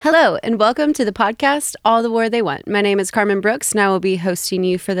Hello, and welcome to the podcast, All the War They Want. My name is Carmen Brooks, and I will be hosting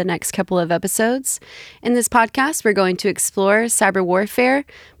you for the next couple of episodes. In this podcast, we're going to explore cyber warfare,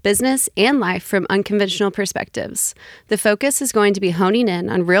 business, and life from unconventional perspectives. The focus is going to be honing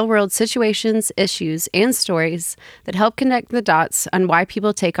in on real-world situations, issues, and stories that help connect the dots on why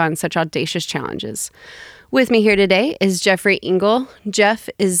people take on such audacious challenges. With me here today is Jeffrey Engle. Jeff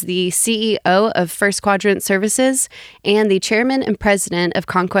is the CEO of First Quadrant Services and the chairman and president of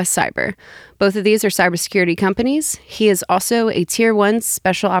Conquest Cyber. Both of these are cybersecurity companies. He is also a Tier 1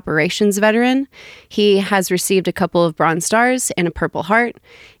 Special Operations veteran. He has received a couple of Bronze Stars and a Purple Heart.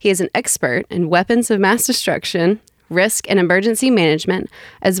 He is an expert in weapons of mass destruction, risk and emergency management,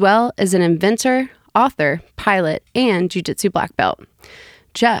 as well as an inventor, author, pilot, and jiu-jitsu black belt.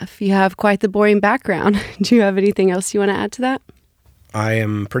 Jeff, you have quite the boring background. Do you have anything else you want to add to that? I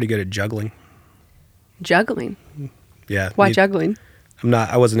am pretty good at juggling. Juggling? Yeah. Why juggling?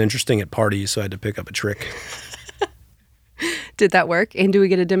 I wasn't interesting at parties, so I had to pick up a trick. Did that work? And do we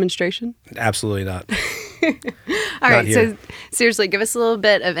get a demonstration? Absolutely not. All right. So seriously, give us a little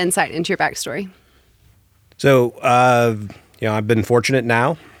bit of insight into your backstory. So, I've been fortunate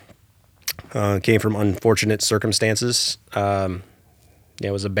now. Came from unfortunate circumstances. I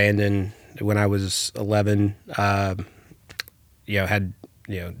was abandoned when I was 11. Had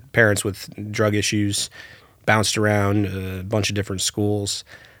parents with drug issues, bounced around a bunch of different schools.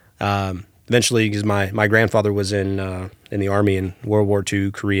 Eventually, because my grandfather was in the Army in World War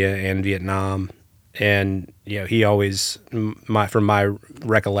II, Korea, and Vietnam, and he always, from my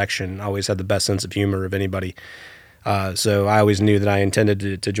recollection, always had the best sense of humor of anybody. So I always knew that I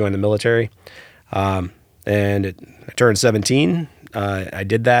intended to join the military. I turned 17. I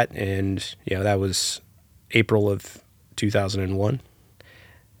did that, and that was April of 2001.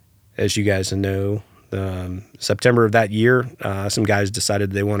 As you guys know, September of that year, some guys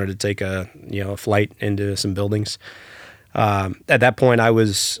decided they wanted to take a flight into some buildings. At that point, I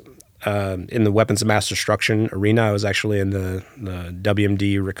was in the weapons of mass destruction arena. I was actually in the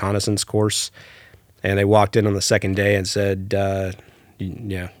WMD reconnaissance course, and they walked in on the second day and said,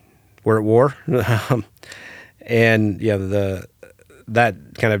 we're at war. That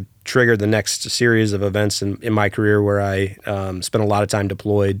kind of triggered the next series of events in my career where I spent a lot of time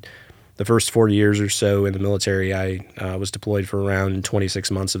deployed. The first 40 years or so in the military, I was deployed for around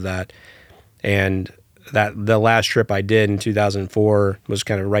 26 months of that. And the last trip I did in 2004 was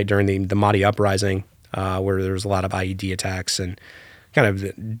kind of right during the Mahdi uprising, where there was a lot of IED attacks, and kind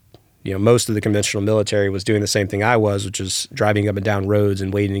of most of the conventional military was doing the same thing I was, which is driving up and down roads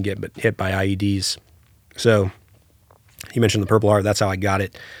and waiting to get hit by IEDs. So you mentioned the Purple Heart. That's how I got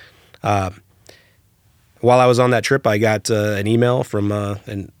it. While I was on that trip, I got an email from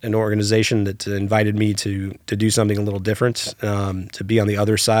an organization that invited me to do something a little different, to be on the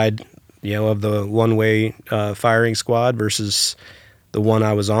other side, of the one-way firing squad versus the one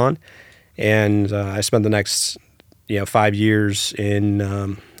I was on. And I spent the next 5 years in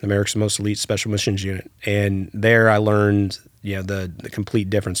America's Most Elite Special Missions Unit. And there I learned the complete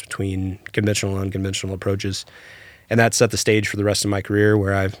difference between conventional and unconventional approaches. And that set the stage for the rest of my career,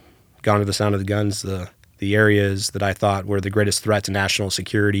 where I've gone to the sound of the guns, the areas that I thought were the greatest threat to national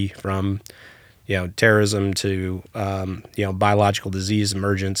security, from terrorism to biological disease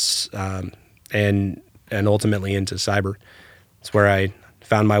emergence, and ultimately into cyber. It's where I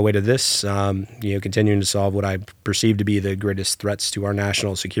found my way to this, continuing to solve what I perceive to be the greatest threats to our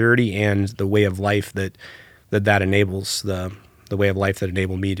national security and the way of life that enables, the way of life that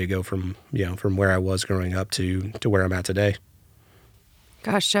enabled me to go from where I was growing up to where I'm at today.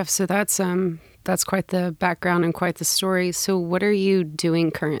 Gosh, Jeff, so that's quite the background and quite the story. So what are you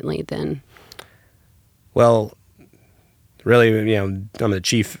doing currently then? Well, really, I'm the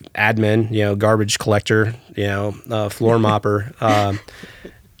chief admin, garbage collector, floor mopper.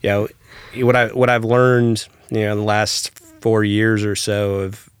 What I've learned, in the last 4 years or so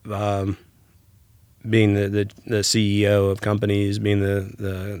of being the CEO of companies, being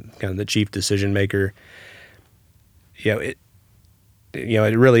the kind of the chief decision maker, it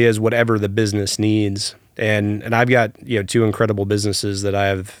really is whatever the business needs. And I've got, two incredible businesses that I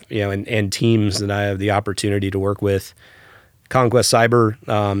have, and teams that I have the opportunity to work with. Conquest Cyber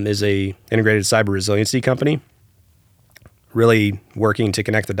is a integrated cyber resiliency company, really working to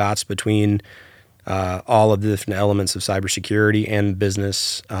connect the dots between all of the different elements of cybersecurity and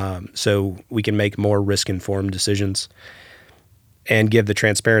business, so we can make more risk-informed decisions and give the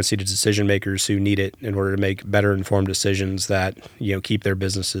transparency to decision makers who need it in order to make better informed decisions that keep their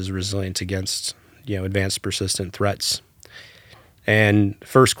businesses resilient against advanced persistent threats. And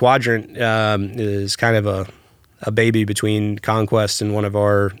First Quadrant is kind of a baby between Conquest and one of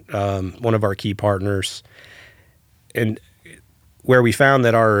our key partners, and where we found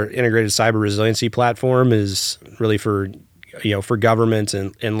that our integrated cyber resiliency platform is really for government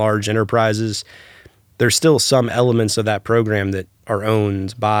and large enterprises. There's still some elements of that program that are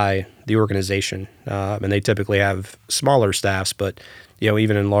owned by the organization, and they typically have smaller staffs, but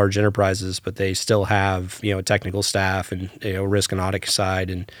even in large enterprises, but they still have a technical staff and risk and audit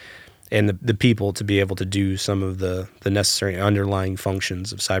side and the people to be able to do some of the necessary underlying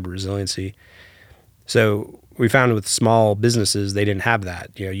functions of cyber resiliency. So we found with small businesses, they didn't have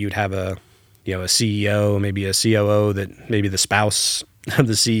that. You'd have a CEO, maybe a COO, that maybe the spouse of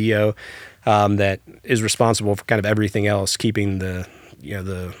the CEO that is responsible for kind of everything else, keeping the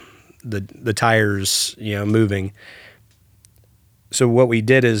tires moving. So what we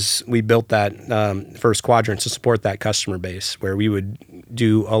did is we built that first quadrant to support that customer base, where we would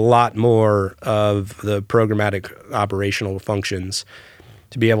do a lot more of the programmatic operational functions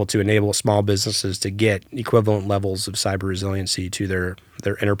to be able to enable small businesses to get equivalent levels of cyber resiliency to their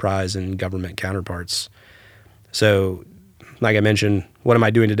enterprise and government counterparts. So, like I mentioned, what am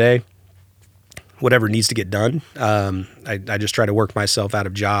I doing today? Whatever needs to get done. I just try to work myself out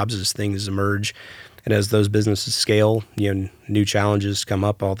of jobs as things emerge. And as those businesses scale, new challenges come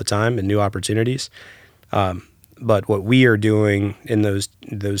up all the time and new opportunities. But what we are doing in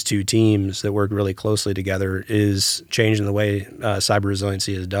those two teams that work really closely together is changing the way cyber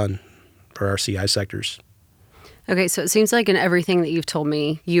resiliency is done for our CI sectors. Okay, so it seems like in everything that you've told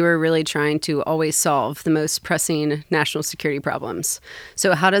me, you are really trying to always solve the most pressing national security problems.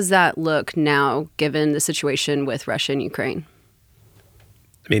 So how does that look now, given the situation with Russia and Ukraine?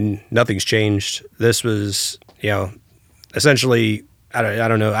 I mean, nothing's changed. This was, essentially, I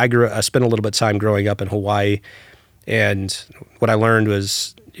don't know. I spent a little bit of time growing up in Hawaii, and what I learned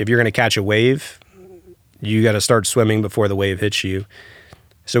was if you're going to catch a wave, you got to start swimming before the wave hits you.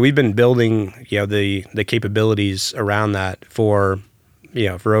 So we've been building, the capabilities around that for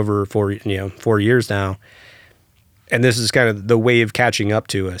over 4 years now. And this is kind of the wave catching up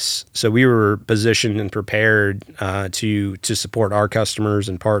to us. So we were positioned and prepared to support our customers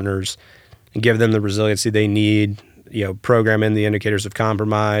and partners and give them the resiliency they need, program in the indicators of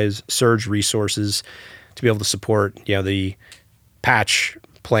compromise, surge resources to be able to support, the patch,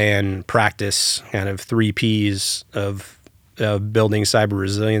 plan, practice, kind of 3 Ps of building cyber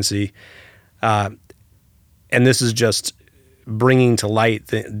resiliency. And this is just bringing to light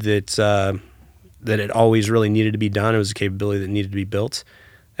that it always really needed to be done. It was a capability that needed to be built.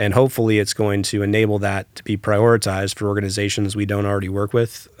 And hopefully it's going to enable that to be prioritized for organizations we don't already work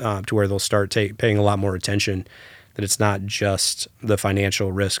with, to where they'll start paying a lot more attention, that it's not just the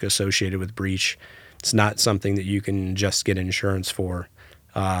financial risk associated with breach. It's not something that you can just get insurance for.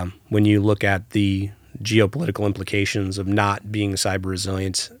 When you look at the geopolitical implications of not being cyber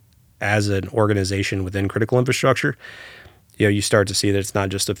resilient as an organization within critical infrastructure, you start to see that it's not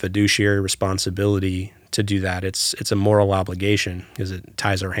just a fiduciary responsibility to do that. It's a moral obligation, because it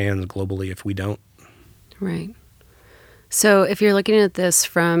ties our hands globally if we don't. Right. So if you're looking at this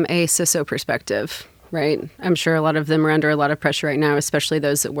from a CISO perspective, right, I'm sure a lot of them are under a lot of pressure right now, especially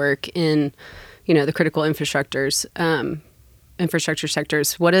those that work in, the critical infrastructure sectors.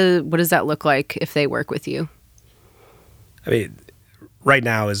 What does that look like if they work with you? I mean, right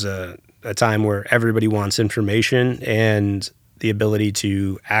now is a time where everybody wants information, and the ability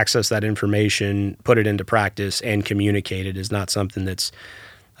to access that information, put it into practice, and communicate it is not something that's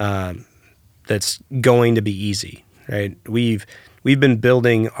going to be easy, right? We've been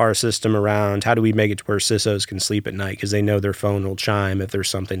building our system around how do we make it to where CISOs can sleep at night because they know their phone will chime if there's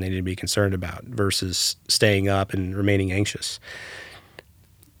something they need to be concerned about, versus staying up and remaining anxious.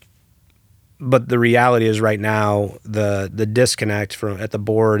 But the reality is right now, the disconnect from at the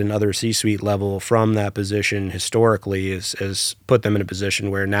board and other C-suite level from that position historically has put them in a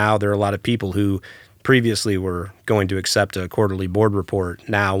position where now there are a lot of people who previously were going to accept a quarterly board report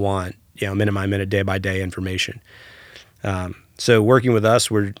now want minute by minute, day by day information. So working with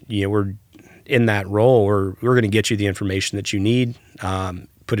us, we're in that role where we're going to get you the information that you need,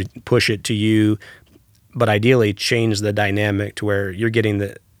 push it to you, but ideally change the dynamic to where you're getting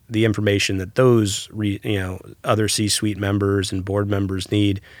the information that those other C-suite members and board members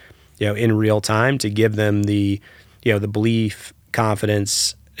need, in real time, to give them the belief,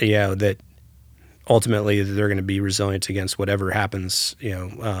 confidence, that ultimately they're going to be resilient against whatever happens,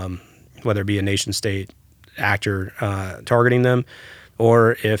 whether it be a nation state actor targeting them,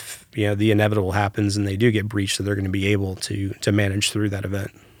 or if the inevitable happens and they do get breached, so they're going to be able to manage through that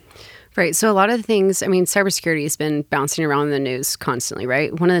event. Right. So a lot of the things, cybersecurity has been bouncing around in the news constantly,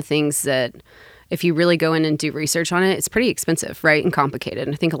 right? One of the things that if you really go in and do research on it, it's pretty expensive, right? And complicated.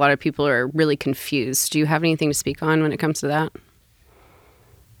 And I think a lot of people are really confused. Do you have anything to speak on when it comes to that?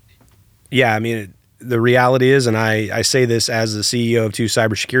 Yeah, I mean, the reality is, and I say this as the CEO of two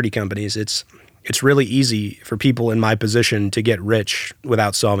cybersecurity companies, it's really easy for people in my position to get rich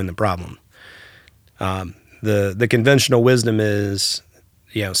without solving the problem. The conventional wisdom is,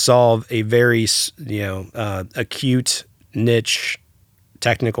 solve a very, acute niche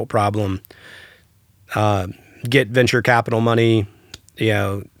technical problem, get venture capital money,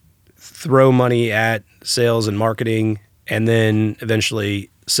 throw money at sales and marketing, and then eventually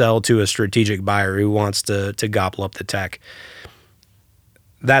sell to a strategic buyer who wants to gobble up the tech.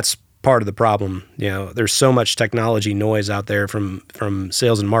 That's part of the problem. There's so much technology noise out there from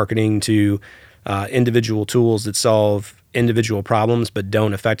sales and marketing to individual tools that solve individual problems but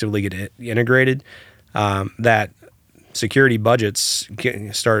don't effectively get integrated, that security budgets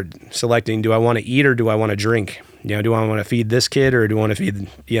start selecting, do I want to eat or do I want to drink? Do I want to feed this kid or do I want to feed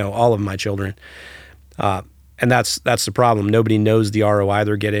all of my children? And that's the problem. Nobody knows the ROI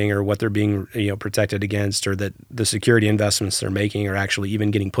they're getting or what they're being protected against, or that the security investments they're making are actually even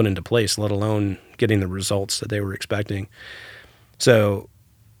getting put into place, let alone getting the results that they were expecting. So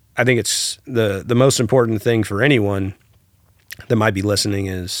I think it's the most important thing for anyone that might be listening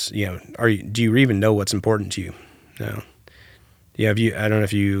is, do you even know what's important to you? No. I don't know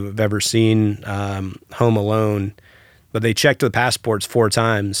if you've ever seen Home Alone, but they checked the passports 4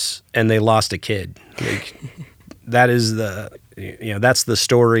 times and they lost a kid. That is that's the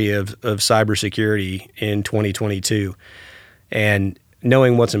story of cybersecurity in 2022. And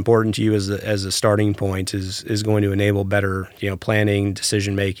knowing what's important to you as a starting point is going to enable better, planning,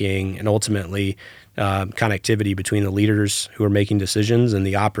 decision making, and ultimately connectivity between the leaders who are making decisions and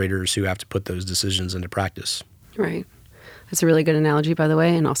the operators who have to put those decisions into practice. Right. That's a really good analogy, by the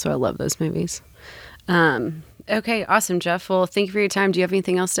way. And also, I love those movies. Okay, awesome, Jeff. Well, thank you for your time. Do you have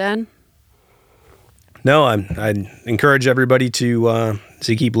anything else to add? No, I'd encourage everybody to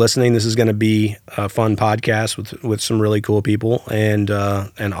keep listening. This is going to be a fun podcast with some really cool people and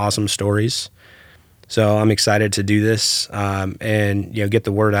awesome stories. So I'm excited to do this and get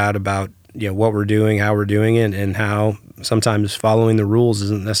the word out about what we're doing, how we're doing it, and how sometimes following the rules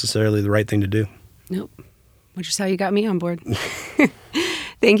isn't necessarily the right thing to do. Nope. Which is how you got me on board.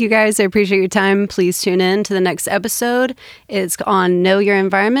 Thank you, guys. I appreciate your time. Please tune in to the next episode. It's on Know Your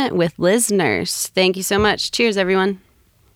Environment with Liz Nurse. Thank you so much. Cheers, everyone.